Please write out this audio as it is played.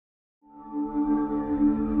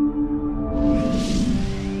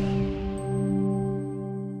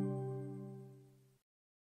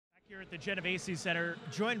Genovese Center,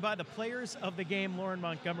 joined by the players of the game, Lauren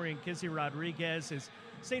Montgomery and Kizzy Rodriguez, is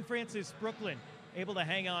St. Francis Brooklyn able to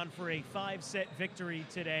hang on for a 5-set victory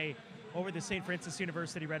today over the St. Francis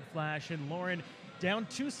University Red Flash. And Lauren, down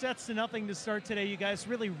 2-0 to start today. You guys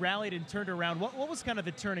really rallied and turned around. What was kind of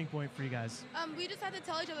the turning point for you guys? We just had to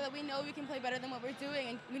tell each other that we know we can play better than what we're doing,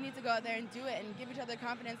 and we need to go out there and do it and give each other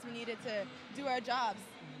confidence we needed to do our jobs.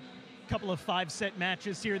 Couple of 5-set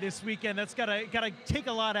matches here this weekend. That's gotta take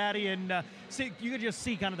a lot out of you, and you could just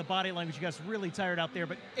see kind of the body language. You guys really tired out there,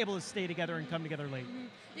 but able to stay together and come together late. Mm-hmm.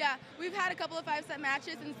 Yeah, we've had a couple of 5-set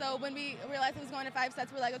matches, and so when we realized it was going to 5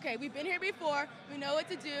 sets, we're like, okay, we've been here before. We know what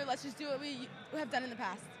to do. Let's just do what we have done in the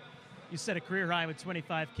past. You set a career high with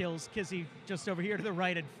 25 kills. Kizzy, just over here to the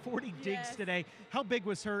right, had 40 digs today. How big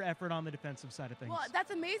was her effort on the defensive side of things? Well,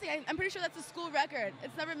 that's amazing. I'm pretty sure that's a school record.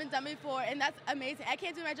 It's never been done before, and that's amazing. I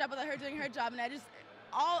can't do my job without her doing her job, and I just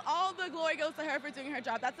all the glory goes to her for doing her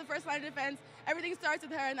job. That's the first line of defense. Everything starts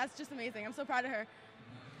with her, and that's just amazing. I'm so proud of her.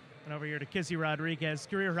 And over here to Kizzy Rodriguez,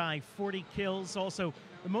 career high 40 kills, also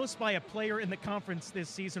the most by a player in the conference this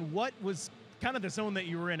season. What was kind of the zone that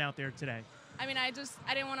you were in out there today? I mean, I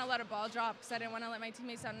didn't want to let a ball drop because I didn't want to let my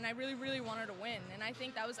teammates down, and I really, really wanted to win. And I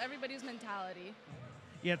think that was everybody's mentality.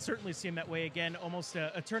 Yeah, it certainly seemed that way again. Almost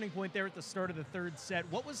a turning point there at the start of the third set.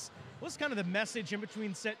 What was kind of the message in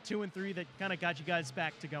between set 2 and 3 that kind of got you guys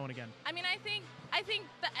back to going again? I mean, I think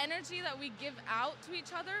the energy that we give out to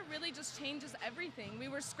each other really just changes everything. We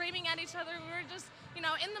were screaming at each other. We were just, in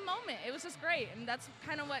the moment. It was just great, and that's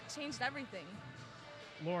kind of what changed everything.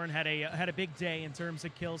 Lauren had a big day in terms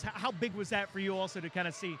of kills. How big was that for you also to kind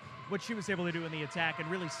of see what she was able to do in the attack and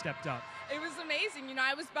really stepped up? It was amazing.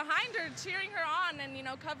 I was behind her, cheering her on and,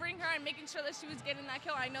 covering her and making sure that she was getting that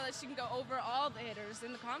kill. I know that she can go over all the hitters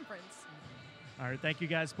in the conference. All right, thank you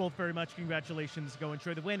guys both very much. Congratulations. Go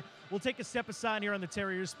enjoy the win. We'll take a step aside here on the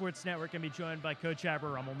Terrier Sports Network and be joined by Coach Aber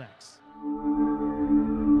Rummel next.